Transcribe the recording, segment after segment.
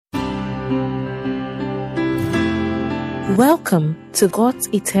Welcome to God's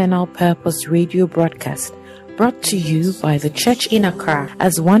Eternal Purpose radio broadcast, brought to you by the Church in Accra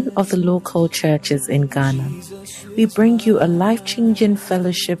as one of the local churches in Ghana. We bring you a life-changing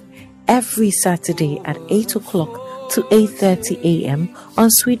fellowship every Saturday at 8 o'clock to 8:30 a.m. on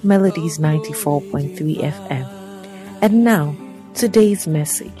Sweet Melodies 94.3 FM. And now, today's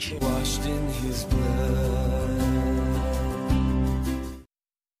message. Washed in his blood.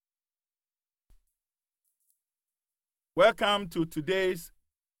 Welcome to today's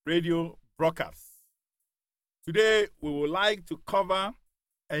radio broadcast. Today, we would like to cover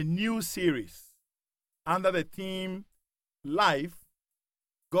a new series under the theme, Life,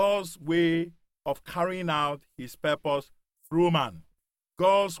 God's Way of Carrying Out His Purpose Through Man.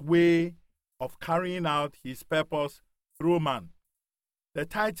 God's Way of Carrying Out His Purpose Through Man. The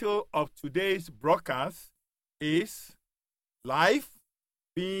title of today's broadcast is Life,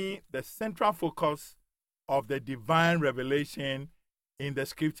 being the central focus of the divine revelation in the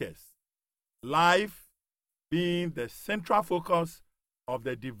scriptures. Life being the central focus of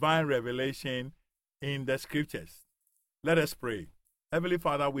the divine revelation in the scriptures. Let us pray. Heavenly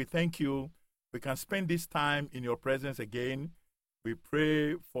Father, we thank you. We can spend this time in your presence again. We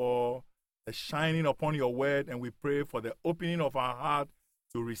pray for the shining upon your word, and we pray for the opening of our heart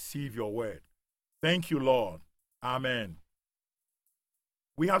to receive your word. Thank you, Lord. Amen.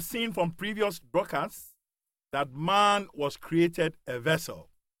 We have seen from previous broadcasts that man was created a vessel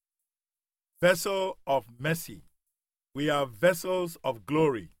of mercy. We are vessels of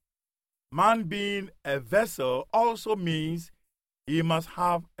glory. Man being a vessel also means he must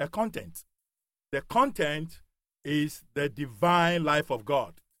have a content. The content is the divine life of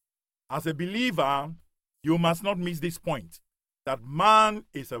God. As a believer, you must not miss this point, that man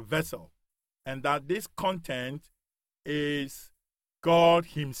is a vessel and that this content is God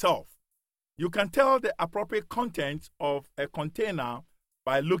himself. You can tell the appropriate content of a container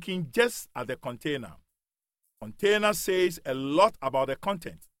by looking just at the container. Container says a lot about the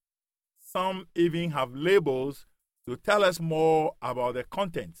content. Some even have labels to tell us more about the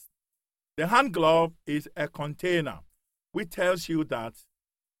contents. The hand glove is a container, which tells you that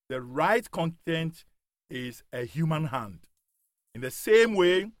the right content is a human hand. In the same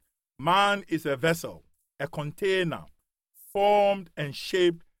way, man is a vessel, a container, formed and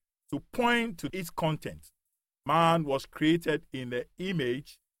shaped to point to its content. Man was created in the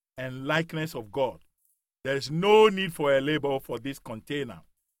image and likeness of God. There is no need for a label for this container.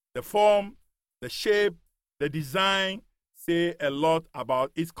 The form, the shape, the design say a lot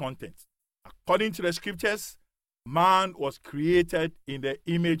about its content. According to the scriptures, man was created in the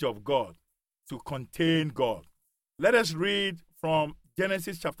image of God to contain God. Let us read from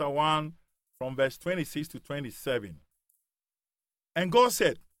Genesis chapter 1 from verse 26 to 27. And God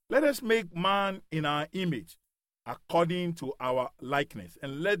said, "Let us make man in our image, according to our likeness,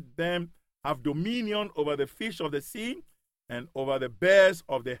 and let them have dominion over the fish of the sea, and over the birds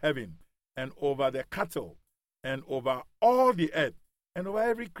of the heaven, and over the cattle, and over all the earth, and over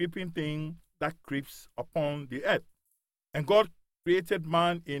every creeping thing that creeps upon the earth." And God created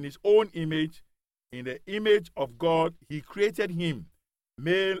man in his own image. In the image of God, he created him.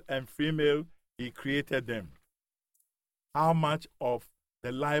 Male and female, he created them. How much of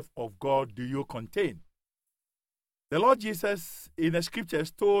the life of God do you contain? The Lord Jesus in the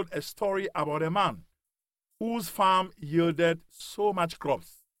scriptures told a story about a man whose farm yielded so much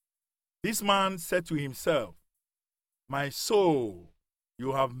crops. This man said to himself, "My soul,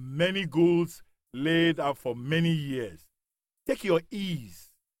 you have many goods laid up for many years. Take your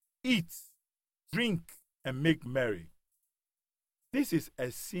ease, eat, drink, and make merry." This is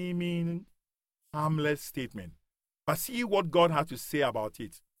a seeming harmless statement. But see what God had to say about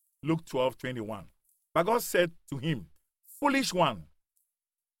it. Luke 12:21. But God said to him, "Foolish one,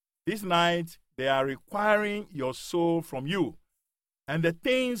 this night they are requiring your soul from you, and the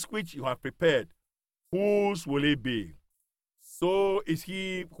things which you have prepared, whose will it be? So is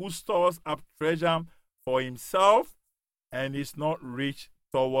he who stores up treasure for himself and is not rich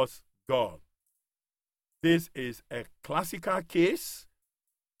towards God." This is a classical case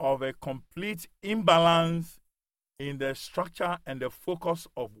of a complete imbalance in the structure and the focus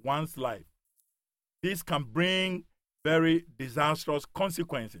of one's life. This can bring very disastrous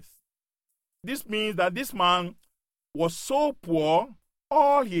consequences. This means that this man was so poor,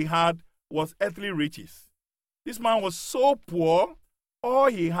 all he had was earthly riches. This man was so poor, all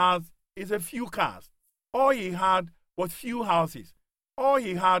he has is a few cars. All he had was few houses. All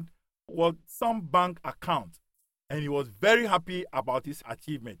he had was some bank account. And he was very happy about his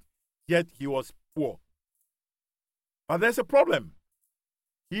achievement. Yet he was poor. But there's a problem.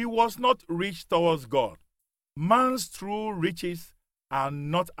 He was not rich towards God. Man's true riches are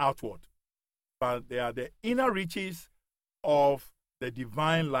not outward, but they are the inner riches of the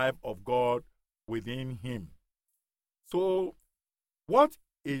divine life of God within him. So, what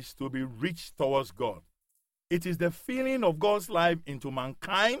is to be rich towards God? It is the feeling of God's life into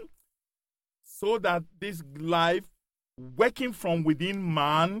mankind, so that this life working from within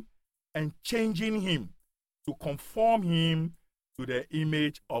man and changing him to conform him to the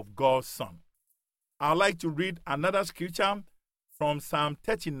image of God's Son. I'd like to read another scripture from Psalm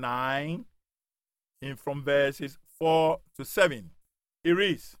 39, from verses 4 to 7. It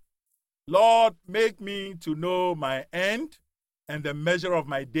reads, Lord, make me to know my end and the measure of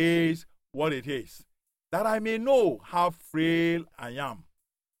my days, what it is, that I may know how frail I am.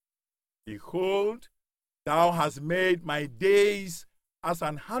 Behold, thou hast made my days as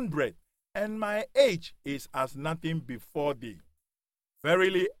an handbreadth, and my age is as nothing before thee.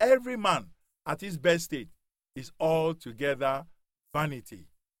 Verily, every man at his best state is altogether vanity.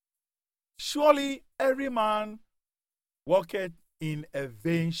 Surely every man walketh in a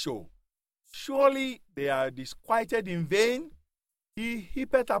vain show. Surely they are disquieted in vain. He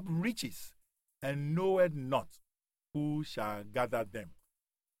heapeth up riches, and knoweth not who shall gather them.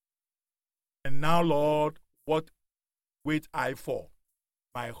 And now, Lord, what wait I for?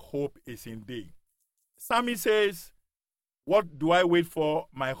 My hope is in thee. Psalmist says, what do I wait for?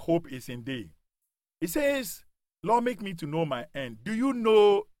 My hope is in thee. He says, Lord, make me to know my end. Do you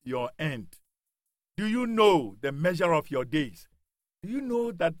know your end? Do you know the measure of your days? Do you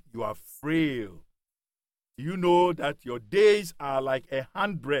know that you are frail? Do you know that your days are like a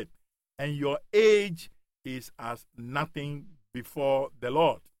handbreadth, and your age is as nothing before the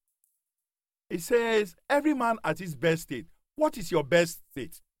Lord? It says, every man at his best state. What is your best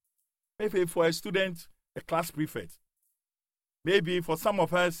state? Maybe for a student, a class prefect. Maybe for some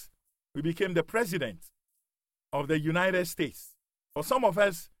of us, we became the president of the United States. For some of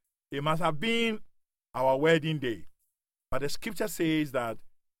us, it must have been our wedding day. But the scripture says that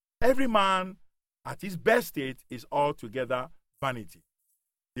every man at his best state is altogether vanity.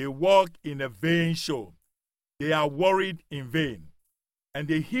 They walk in a vain show. They are worried in vain. And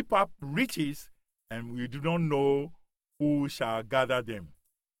they heap up riches, and we do not know who shall gather them.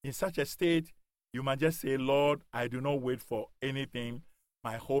 In such a state, you might just say, Lord, I do not wait for anything.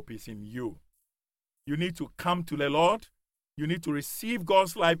 My hope is in you. You need to come to the Lord. You need to receive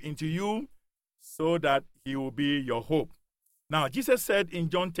God's life into you so that he will be your hope. Now, Jesus said in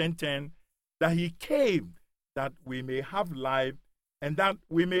John 10:10 that he came that we may have life and that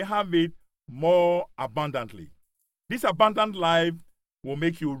we may have it more abundantly. This abundant life will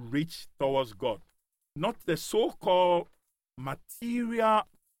make you rich towards God. Not the so-called material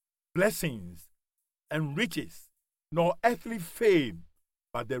blessings and riches, nor earthly fame,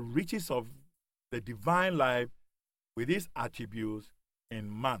 but the riches of the divine life with its attributes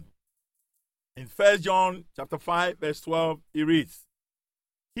in man. In 1 John chapter 5, verse 12, it reads,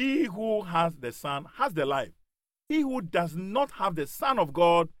 He who has the Son has the life. He who does not have the Son of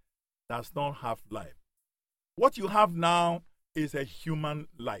God does not have life. What you have now is a human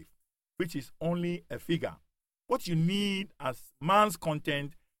life, which is only a figure. What you need as man's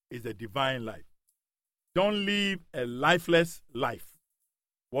content is the divine life. Don't live a lifeless life.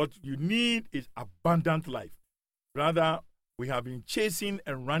 What you need is abundant life. Rather, we have been chasing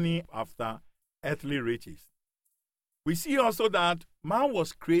and running after earthly riches. We see also that man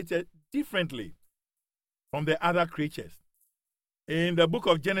was created differently from the other creatures. In the book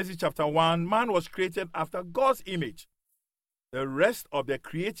of Genesis chapter 1, man was created after God's image. The rest of the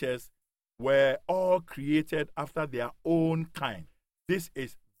creatures were all created after their own kind. This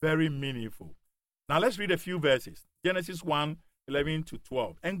is very meaningful. Now let's read a few verses. Genesis 1, 11 to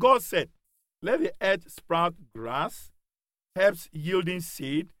 12. And God said, Let the earth sprout grass, herbs yielding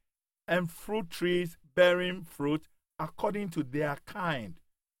seed, and fruit trees bearing fruit according to their kind,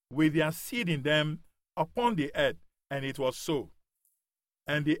 with their seed in them upon the earth. And it was so.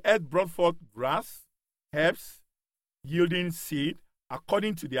 And the earth brought forth grass, herbs, yielding seed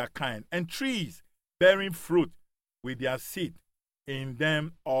according to their kind, and trees bearing fruit with their seed in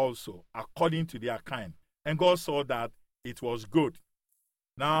them also according to their kind. And God saw that it was good.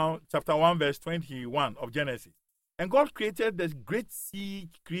 Now, chapter 1, verse 21 of Genesis. And God created the great sea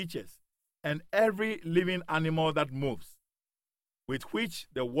creatures and every living animal that moves, with which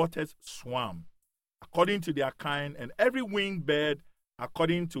the waters swam, according to their kind, and every winged bird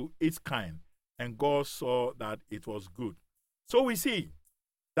according to its kind. And God saw that it was good. So we see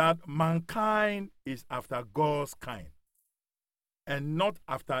that mankind is after God's kind and not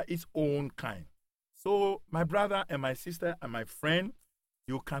after its own kind. So, my brother and my sister and my friend,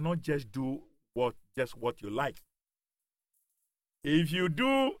 You cannot just do what you like. If you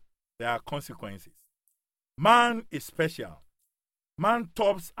do, there are consequences. Man is special. Man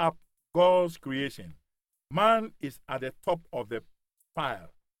tops up God's creation. Man is at the top of the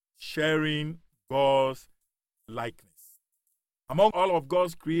pile, sharing God's likeness. Among all of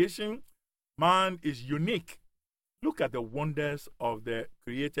God's creation, man is unique. Look at the wonders of the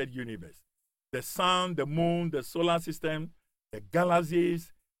created universe. The sun, the moon, the solar system, the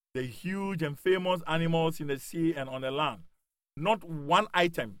galaxies, the huge and famous animals in the sea and on the land. Not one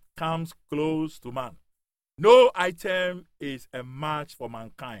item comes close to man. No item is a match for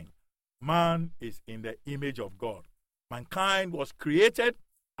mankind. Man is in the image of God. Mankind was created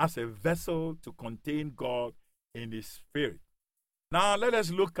as a vessel to contain God in his spirit. Now let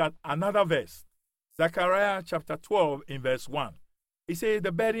us look at another verse. Zechariah chapter 12 in verse 1. It says,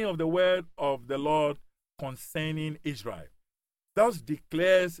 the burden of the word of the Lord concerning Israel. Thus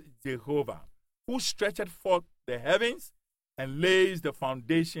declares Jehovah, who stretcheth forth the heavens and lays the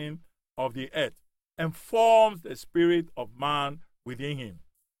foundation of the earth and forms the spirit of man within him.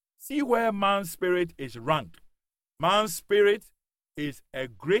 See where man's spirit is ranked. Man's spirit is a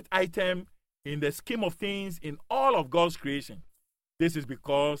great item in the scheme of things in all of God's creation. This is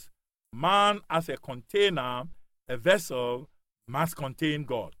because man as a container, a vessel, must contain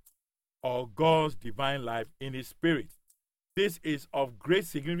God or God's divine life in his spirit. This is of great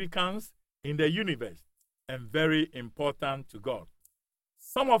significance in the universe and very important to God.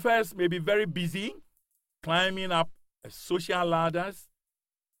 Some of us may be very busy climbing up social ladders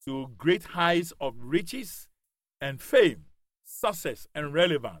to great heights of riches and fame, success, and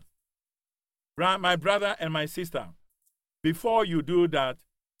relevance. My brother and my sister, before you do that,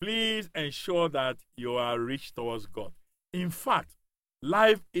 please ensure that you are rich towards God. In fact,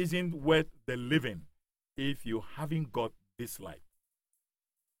 life isn't worth the living if you haven't got this life.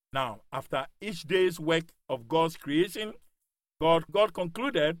 Now, after each day's work of God's creation, God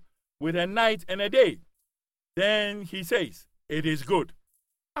concluded with a night and a day. Then he says, it is good.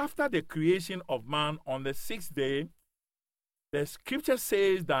 After the creation of man on the sixth day, the scripture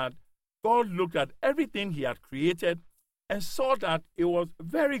says that God looked at everything he had created and saw that it was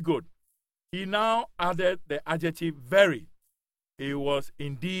very good. He now added the adjective very. It was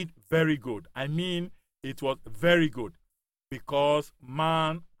indeed very good. I mean, it was very good because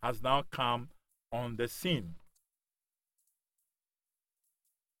man has now come on the scene.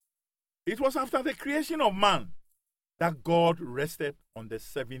 It was after the creation of man that God rested on the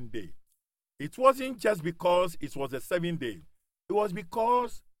seventh day. It wasn't just because it was the seventh day. It was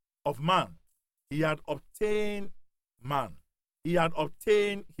because of man. He had obtained man. He had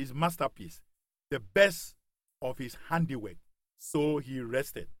obtained his masterpiece, the best of his handiwork. So he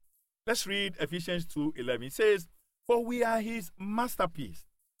rested. Let's read Ephesians 2:11. It says, for we are his masterpiece,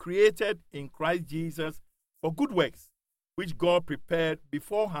 created in Christ Jesus for good works, which God prepared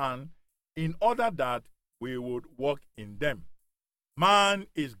beforehand in order that we would walk in them. Man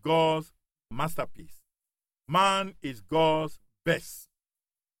is God's masterpiece. Man is God's best.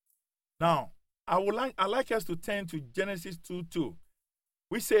 Now, I'd like us to turn to Genesis 2:2,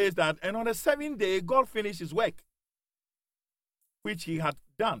 which says that, and on the seventh day, God finished his work, which he had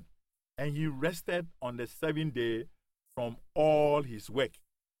done, and he rested on the seventh day from all his work,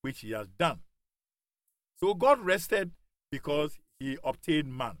 which he has done. So God rested because he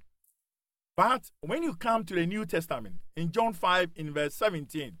obtained man. But when you come to the New Testament, in John 5, in verse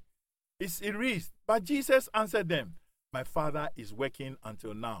 17, it reads, but Jesus answered them, my Father is working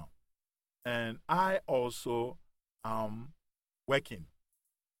until now, and I also am working.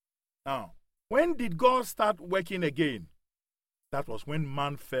 Now, when did God start working again? That was when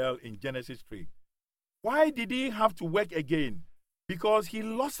man fell in Genesis 3. Why did he have to work again? Because he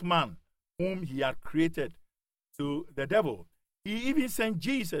lost man, whom he had created, to the devil. He even sent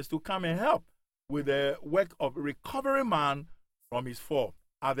Jesus to come and help with the work of recovering man from his fall.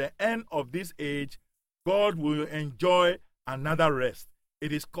 At the end of this age, God will enjoy another rest.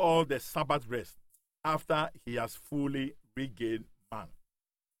 It is called the Sabbath rest, after he has fully regained man.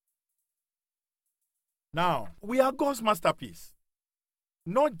 Now, we are God's masterpiece.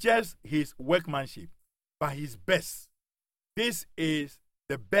 Not just his workmanship, but his best. This is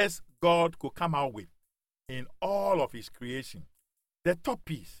the best God could come out with in all of his creation. The top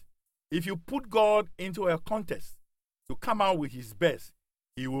piece. If you put God into a contest to come out with his best,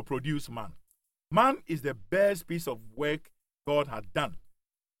 he will produce man. Man is the best piece of work God had done.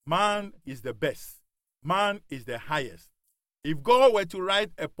 Man is the best. Man is the highest. If God were to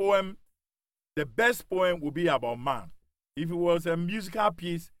write a poem, the best poem would be about man. If it was a musical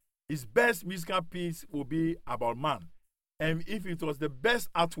piece, his best musical piece would be about man. And if it was the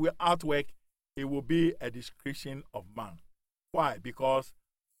best artwork, it will be a description of man. Why? Because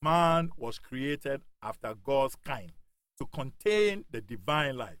man was created after God's kind to contain the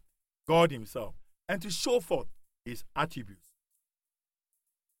divine life, God himself, and to show forth his attributes.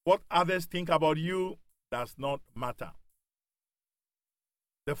 What others think about you does not matter.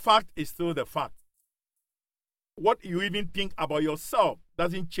 The fact is still the fact. What you even think about yourself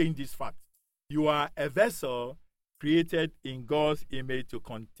doesn't change this fact. You are a vessel created in God's image to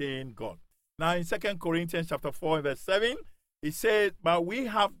contain God. Now in 2 Corinthians chapter 4 verse 7, it says, "But we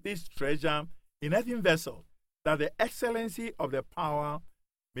have this treasure in earthen vessels, that the excellency of the power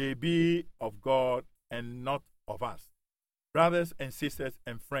may be of God and not of us." Brothers and sisters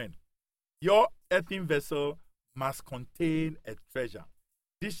and friends, your earthen vessel must contain a treasure.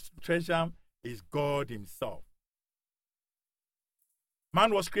 This treasure is God himself.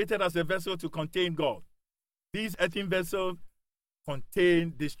 Man was created as a vessel to contain God. These earthen vessels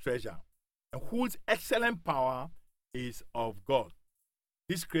contain this treasure, and whose excellent power is of God.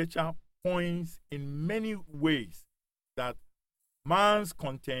 This creature points in many ways that man's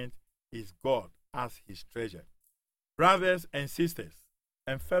content is God as his treasure. Brothers and sisters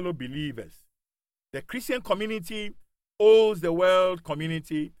and fellow believers, the Christian community owes the world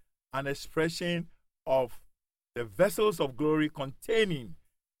community an expression of the vessels of glory containing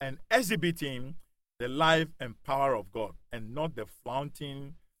and exhibiting the life and power of God, and not the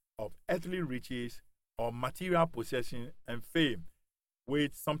flaunting of earthly riches or material possession and fame,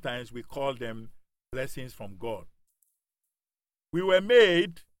 which sometimes we call them blessings from God. We were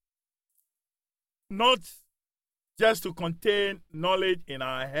made not just to contain knowledge in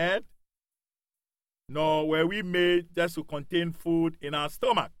our head, nor were we made just to contain food in our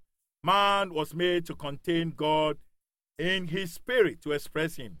stomach. Man was made to contain God in his spirit, to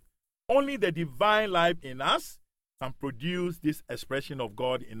express him. Only the divine life in us can produce this expression of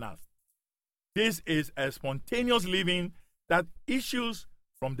God in us. This is a spontaneous living that issues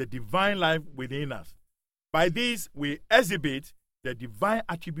from the divine life within us. By this, we exhibit the divine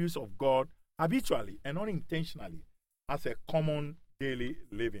attributes of God habitually and unintentionally as a common daily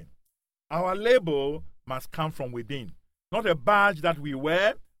living. Our label must come from within, not a badge that we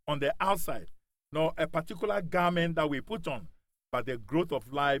wear on the outside, nor a particular garment that we put on, but the growth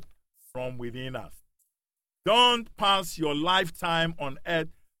of life from within us. Don't pass your lifetime on earth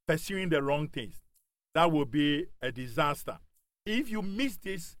pursuing the wrong things. That will be a disaster. If you miss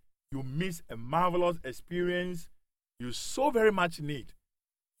this, you miss a marvelous experience you so very much need.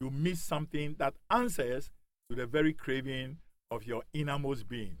 You miss something that answers to the very craving of your innermost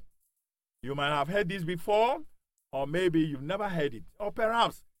being. You might have heard this before, or maybe you've never heard it, or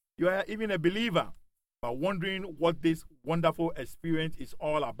perhaps you are even a believer, but wondering what this wonderful experience is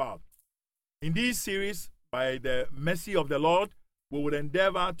all about. In this series, by the mercy of the Lord, we will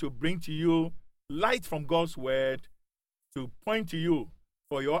endeavor to bring to you light from God's word to point to you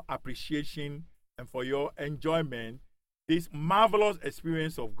for your appreciation and for your enjoyment, this marvelous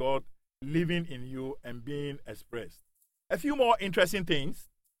experience of God living in you and being expressed. A few more interesting things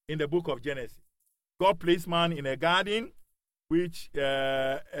in the book of Genesis. God placed man in a garden, which he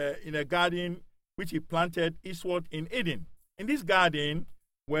planted eastward in Eden. In this garden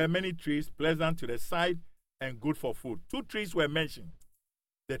were many trees pleasant to the sight and good for food. Two trees were mentioned: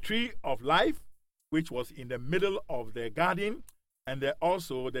 the tree of life, which was in the middle of the garden, and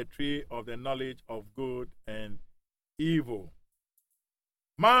also the tree of the knowledge of good and evil.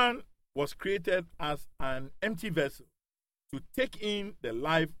 Man was created as an empty vessel to take in the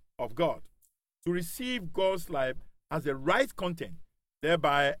life of God, to receive God's life as the right content,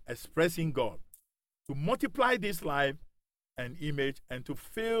 thereby expressing God, to multiply this life and image, and to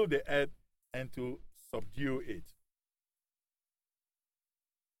fill the earth and to subdue it.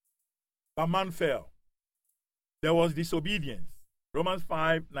 But man fell. There was disobedience. Romans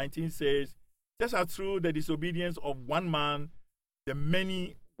 5:19 says, just as through the disobedience of one man, the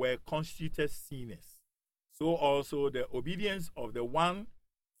many were constituted sinners, so also the obedience of the one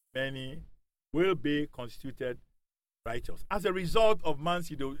many will be constituted righteous. As a result of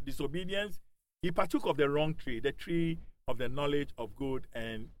man's disobedience, he partook of the wrong tree, the tree of the knowledge of good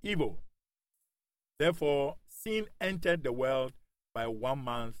and evil. Therefore, sin entered the world by one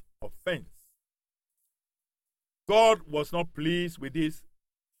man's offense. God was not pleased with this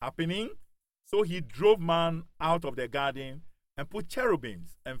happening, so he drove man out of the garden and put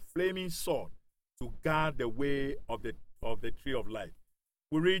cherubims and flaming sword to guard the way of the tree of life.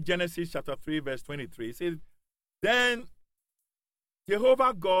 We read Genesis chapter 3, verse 23. It says, then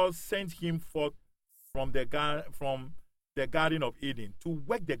Jehovah God sent him forth from the Garden of Eden to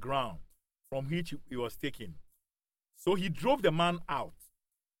work the ground from which he was taken. So he drove the man out,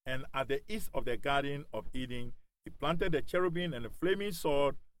 and at the east of the Garden of Eden, he planted the cherubim and the flaming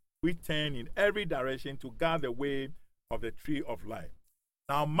sword, which turned in every direction to guard the way of the tree of life.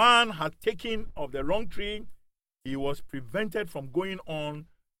 Now man had taken of the wrong tree. He was prevented from going on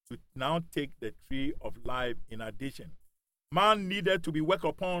to now take the tree of life in addition. Man needed to be worked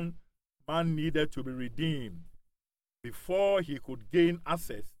upon. Man needed to be redeemed before he could gain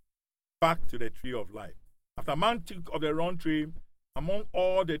access back to the tree of life. After man took of the wrong tree, among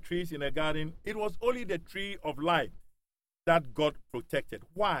all the trees in the garden, it was only the tree of life that God protected.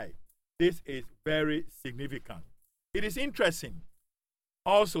 Why? This is very significant. It is interesting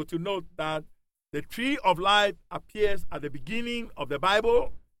also to note that the tree of life appears at the beginning of the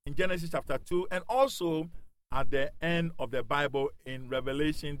Bible in Genesis chapter 2 and also at the end of the Bible in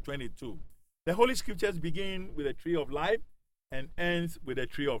Revelation 22. The Holy Scriptures begin with the tree of life and ends with the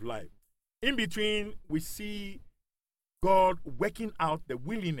tree of life. In between, we see God working out the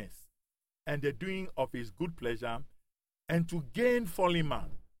willingness and the doing of his good pleasure, and to gain fallen man,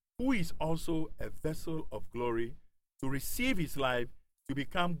 who is also a vessel of glory, to receive his life, to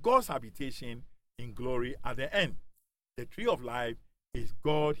become God's habitation in glory at the end. The tree of life is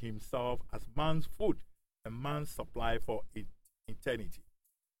God himself as man's food and man's supply for eternity.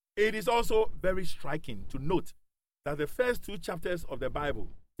 It is also very striking to note that the first two chapters of the Bible,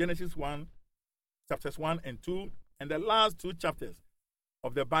 Genesis 1, chapters 1 and 2, and the last two chapters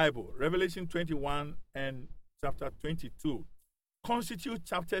of the Bible, Revelation 21 and chapter 22, constitute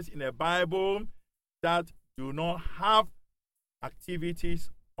chapters in the Bible that do not have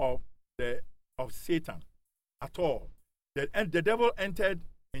activities of Satan at all. The devil entered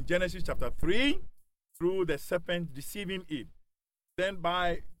in Genesis chapter 3 through the serpent deceiving Eve. Then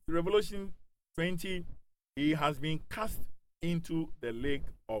by Revelation 20, he has been cast into the lake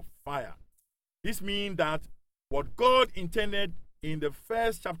of fire. This means that what God intended in the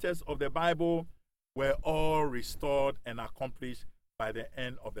first chapters of the Bible were all restored and accomplished by the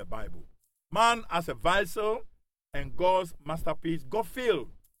end of the Bible. Man as a vessel and God's masterpiece got filled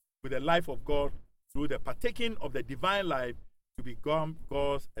with the life of God through the partaking of the divine life to become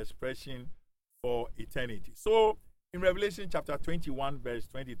God's expression for eternity. So in Revelation chapter 21 verse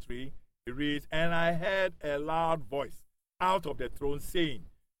 23, it reads, "And I heard a loud voice out of the throne saying,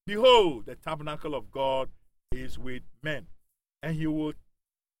 Behold, the tabernacle of God is with men, and he will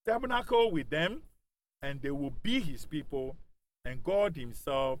tabernacle with them, and they will be his people, and God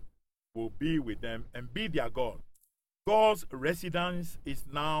himself will be with them and be their God." God's residence is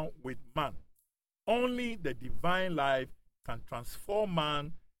now with man. Only the divine life can transform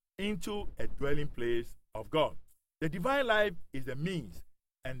man into a dwelling place of God. The divine life is the means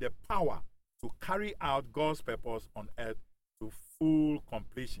and the power to carry out God's purpose on earth to full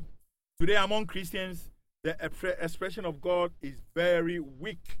completion. Today among Christians, the expression of God is very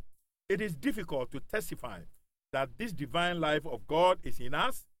weak. It is difficult to testify that this divine life of God is in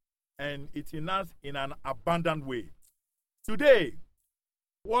us, and it's in us in an abundant way. Today,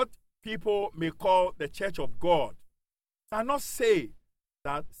 what people may call the church of God cannot say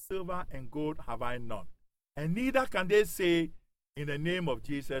that silver and gold have I not, and neither can they say, in the name of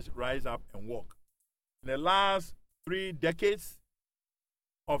Jesus, rise up and walk. In the last 3 decades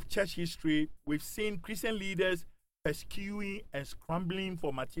of church history, we've seen Christian leaders pursuing and scrambling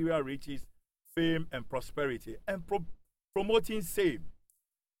for material riches, fame, and prosperity, and promoting same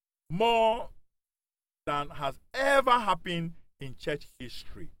more than has ever happened in church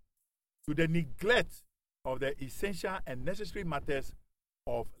history, to the neglect of the essential and necessary matters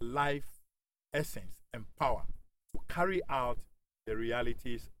of life, essence, and power to carry out the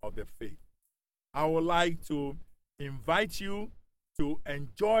realities of the faith. I would like to invite you to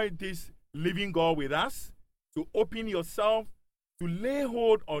enjoy this living God with us, to open yourself, to lay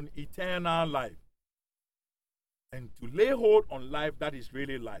hold on eternal life, and to lay hold on life that is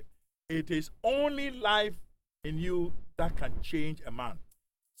really life. It is only life in you that can change a man,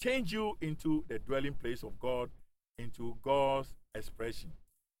 change you into the dwelling place of God, into God's expression.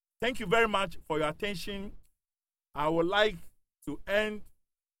 Thank you very much for your attention. I would like to end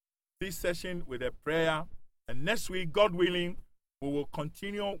this session with a prayer, and next week, God willing, we will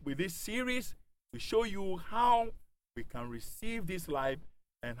continue with this series to show you how we can receive this life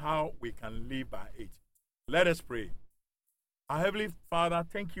and how we can live by it. Let us pray. Our Heavenly Father,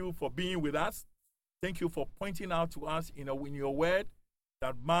 thank you for being with us. Thank you for pointing out to us in your word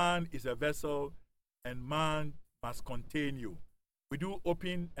that man is a vessel and man must contain you. We do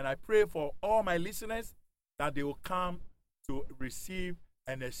open, and I pray for all my listeners that they will come to receive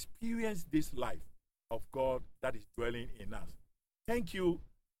and experience this life of God that is dwelling in us. Thank you,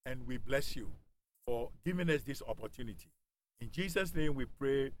 and we bless you. for giving us this opportunity. In Jesus' name we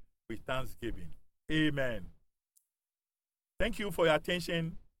pray with thanksgiving. Amen. Thank you for your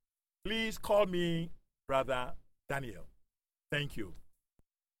attention. Please call me Brother Daniel. Thank you.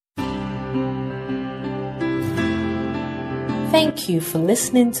 Thank you for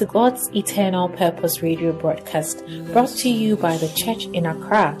listening to God's Eternal Purpose radio broadcast, brought to you by the Church in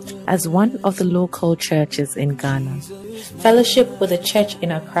Accra as one of the local churches in Ghana. Fellowship with the Church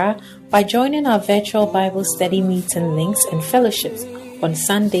in Accra by joining our virtual Bible study meeting links and fellowships on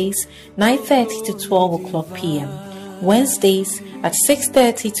Sundays 9:30 to 12 o'clock p.m., Wednesdays at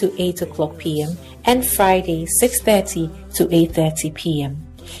 6:30 to 8 o'clock p.m., and Fridays 6:30 to 8:30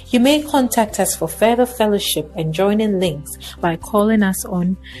 p.m. You may contact us for further fellowship and joining links by calling us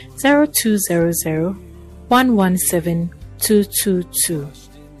on 0200 117 222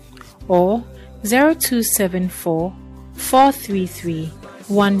 or 0274 433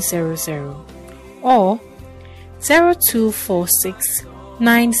 100 or 0246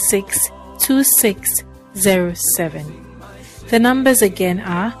 962607. The numbers again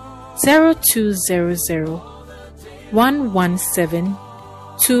are 0200 117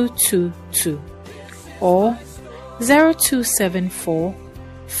 222 or 0274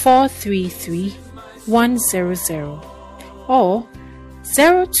 433 100 or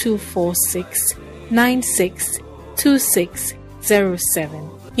 0246 962607.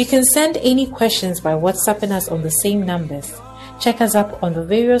 You can send any questions by WhatsApping us on the same numbers. Check us up on the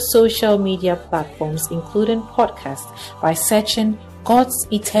various social media platforms, including podcasts, by searching God's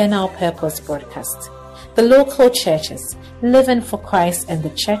Eternal Purpose Broadcast. The local churches, living for Christ and the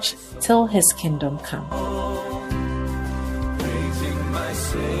church till His kingdom come. Praising my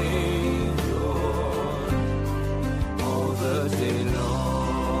Savior.